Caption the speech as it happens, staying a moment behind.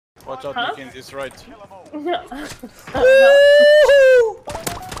Watch out, Nicky, this right.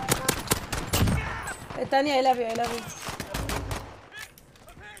 Hey, Tanya, I love you, I love you.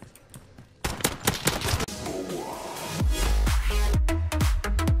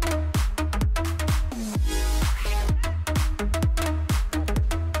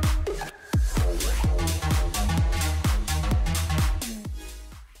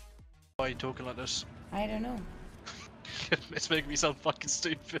 Why are you talking like this? I don't know. It's making me sound fucking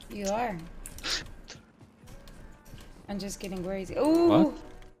stupid. You are. I'm just getting crazy. Ooh! What?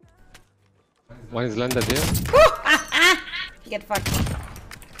 One is landed here. Get fucked.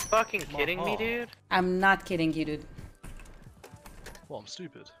 Fucking kidding me, dude? I'm not kidding you, dude. Well, I'm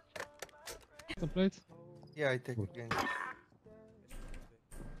stupid. The plate? Yeah, I take again.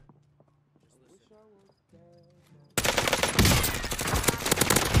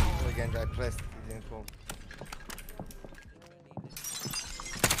 Again, I pressed, it didn't fall.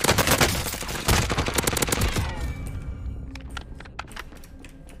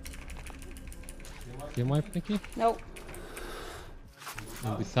 You my Nicky? Nope.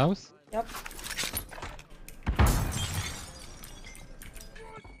 In this house? Yep.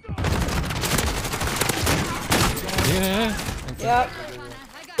 Yeah. Yep.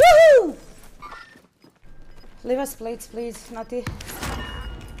 Woohoo! Leave us plates, please, Nutty. There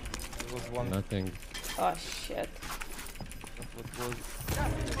was one. Nothing. Oh shit. What was?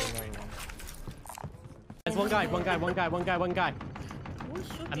 There's one guy.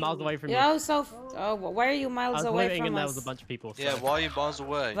 I'm miles away from you. Yeah, so. Oh, why are you I miles was away looting from and there us? was a bunch of people. So. Yeah, why are you miles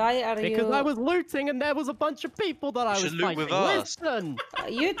away? Why are Because you? I was looting and there was a bunch of people that I was should loot fighting. with us. Listen!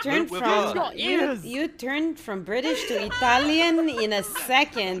 You turned with from us. Got you, ears. you turned from British to Italian in a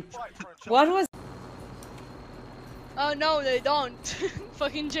second. What was? Oh no, they don't.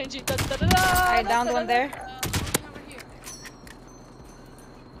 Fucking change it. Da, da, da, da, I downed one there.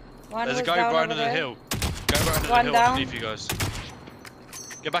 One There's a was guy down right over under the there. hill. Go right under the One hill down. underneath you guys.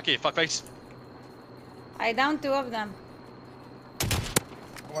 Get back here, fuckface. I downed two of them.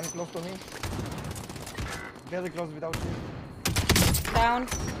 One close to me. Very close without you. Down.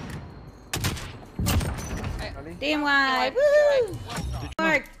 Ali. Team wipe. Woohoo!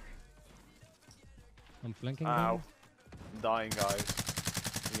 Mark. I'm flanking Ow. them. I'm dying, guys.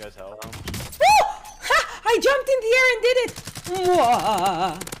 You guys help. Woo! Ha! I jumped in the air and did it.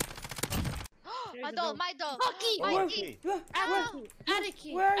 Mwah. My dog, my dog. Where- Atiki. where-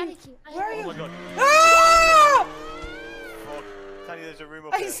 Atiki. Where are you? Atiki. Where are Oh you? my god. Ah! Fuck. Tanya, there's a room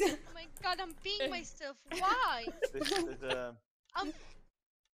up I there. said, Oh my god, I'm peeing myself. Why?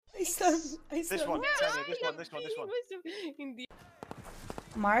 I said. This one, Tanya, this one.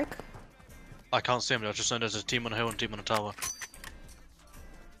 Mark. I can't see him, I just know there's a team on a hill and a team on a tower.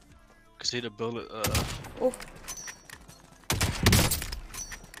 Can see the bullet, Oh.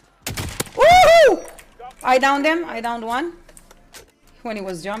 Woohoo! I downed him. I downed one. When he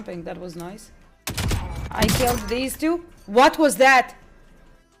was jumping, that was nice. I killed these two. What was that?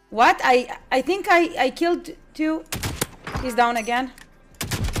 What? I think I killed two. He's down again.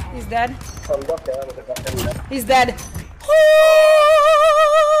 He's dead. He's dead.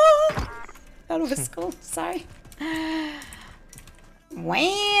 That was cool. Sorry.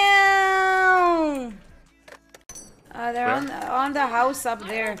 Wow. They're on the house up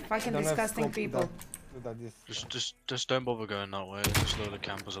there. Fucking Don't have disgusting scope people. without this. just don't bother going that way, there's a load of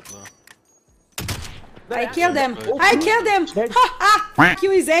campers up there. I killed him. I killed him. Ha ha.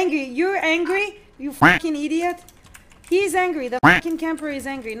 You is angry. You're angry. You fucking idiot. He's angry. The fucking camper is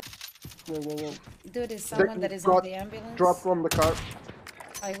angry. Dude, is someone that is on the ambulance? Drop from the car.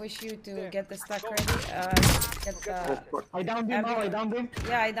 I wish you to get the stack ready. Get the I downed him, I downed him.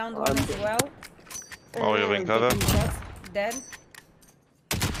 yeah, I downed one as well. Oh, you're in cover? Dead.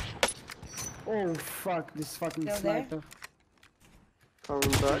 Oh fuck, this fucking Still there? sniper.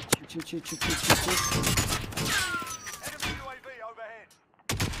 Coming back.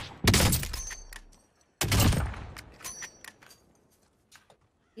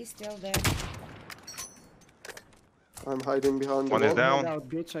 He's still there. I'm hiding behind the One is wall. down. Out,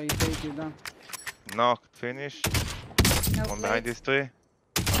 bitch, I take you down. Knocked, finish. No One behind plate. these three.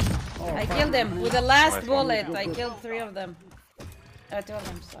 Oh, I fuck. killed him with the last Nice one. bullet. I killed 3 of them. 2 of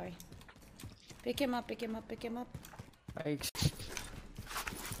them, sorry. Pick him up, pick him up, pick him up.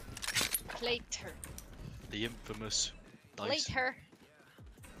 Later. The infamous dice Later.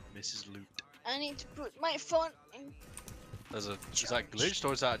 Mrs. Loot. I need to put my phone in. Is that glitched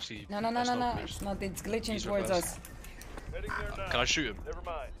or is that actually... No, no, no, that's no, not no. glitched? It's not. It's glitching He's towards reversed. us. Can I shoot him?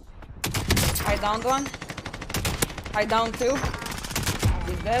 I downed one. I downed 2.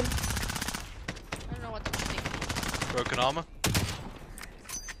 He's dead. I don't know what to think. Broken armor?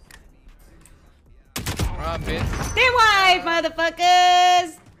 Alright, bitch. Team wipe,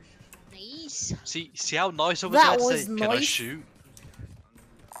 motherfuckers! Nice. See how nice I was That there to was say, can I nice. shoot?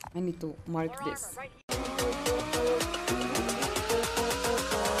 I need to mark this.